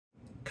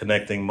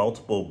Connecting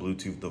multiple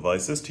Bluetooth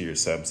devices to your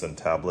Samsung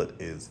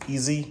tablet is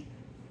easy.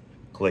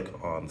 Click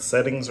on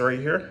Settings right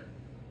here.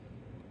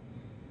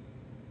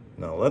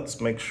 Now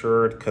let's make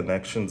sure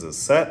connections is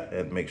set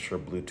and make sure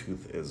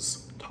Bluetooth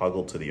is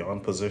toggled to the on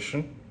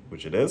position,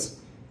 which it is.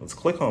 Let's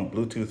click on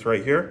Bluetooth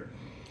right here.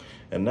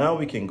 And now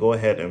we can go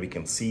ahead and we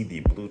can see the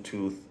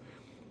Bluetooth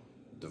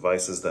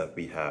devices that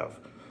we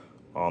have.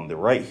 On the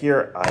right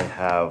here, I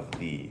have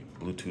the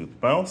Bluetooth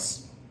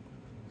mouse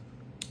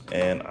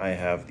and I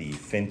have the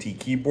Fenty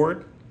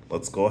keyboard.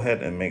 Let's go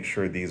ahead and make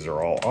sure these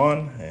are all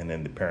on and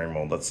in the pairing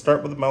mode. Let's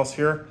start with the mouse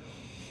here.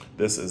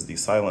 This is the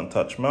silent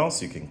touch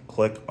mouse. You can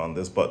click on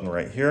this button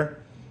right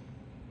here.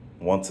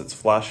 Once it's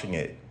flashing,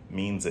 it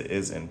means it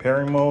is in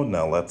pairing mode.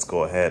 Now let's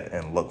go ahead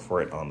and look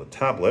for it on the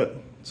tablet.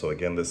 So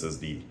again, this is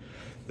the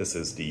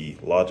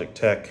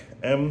Logitech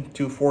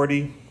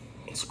M240.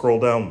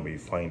 Scroll down, we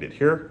find it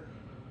here.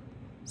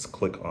 Let's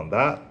click on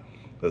that.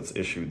 Let's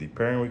issue the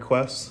pairing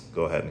request.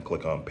 Go ahead and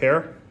click on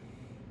pair.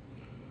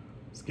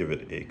 Let's give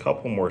it a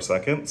couple more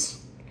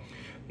seconds.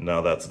 Now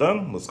that's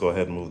done, let's go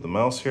ahead and move the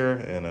mouse here.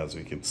 And as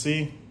we can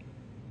see,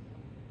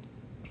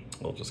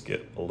 we'll just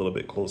get a little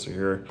bit closer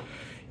here.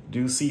 Do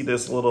you see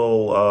this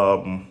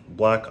little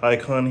black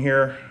icon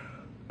here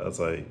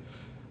as I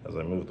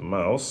move the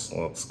mouse?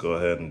 Let's go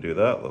ahead and do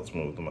that. Let's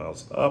move the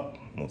mouse up.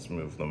 Let's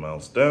move the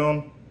mouse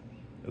down.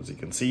 As you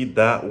can see,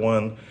 that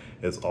one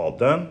is all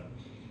done.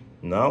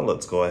 Now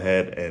let's go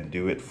ahead and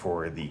do it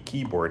for the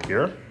keyboard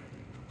here.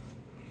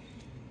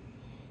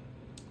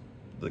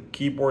 The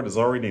keyboard is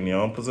already in the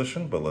on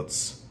position, but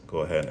let's go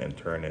ahead and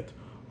turn it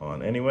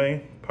on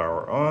anyway.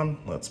 Power on.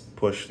 Let's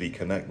push the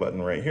connect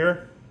button right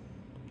here.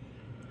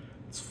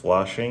 It's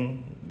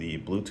flashing the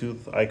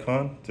Bluetooth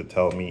icon to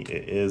tell me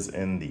it is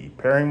in the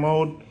pairing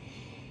mode.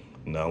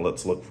 Now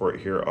let's look for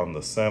it here on the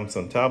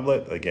Samsung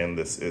tablet. Again,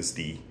 this is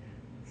the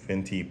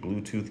Fenty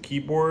Bluetooth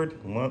keyboard.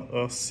 Let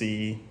us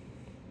see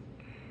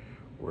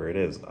where it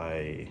is.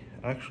 I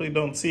actually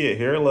don't see it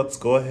here. Let's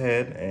go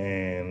ahead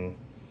and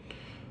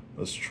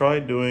let's try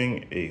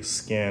doing a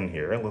scan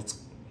here. Let's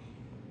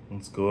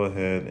go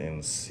ahead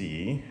and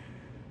see.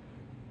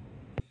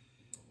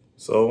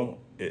 So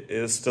it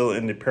is still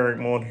in the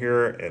pairing mode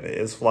here and it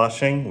is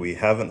flashing. We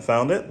haven't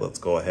found it. Let's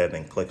go ahead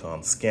and click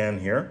on scan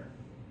here.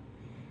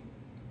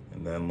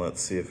 And then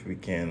let's see if we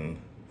can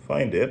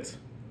find it.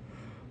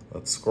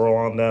 Let's scroll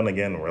on down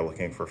again. We're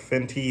looking for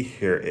Fenty.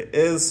 Here it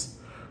is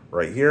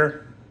right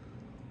here.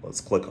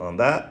 Let's click on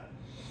that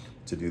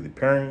to do the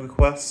pairing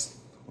request.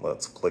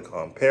 Let's click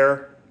on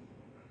pair.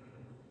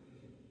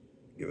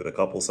 Give it a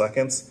couple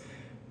seconds.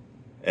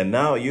 And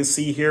now you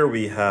see here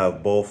we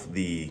have both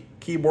the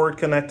keyboard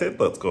connected.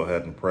 Let's go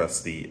ahead and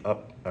press the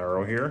up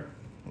arrow here.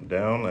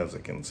 Down, as you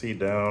can see,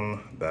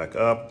 down, back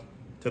up,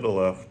 to the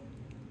left,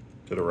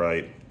 to the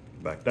right,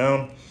 back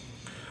down.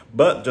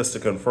 But just to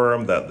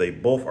confirm that they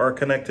both are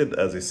connected,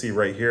 as you see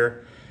right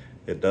here,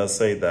 it does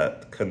say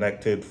that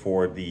connected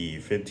for the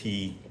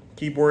Fenty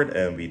keyboard,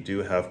 and we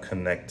do have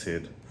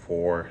connected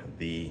for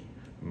the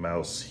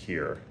mouse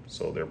here.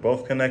 So they're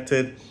both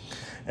connected.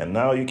 And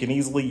now you can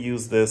easily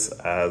use this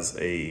as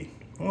a,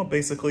 well,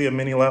 basically a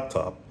mini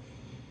laptop.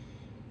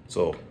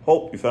 So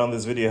hope you found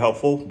this video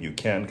helpful. You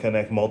can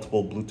connect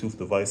multiple Bluetooth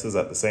devices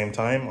at the same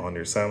time on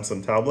your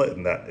Samsung tablet,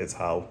 and that is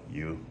how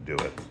you do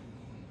it.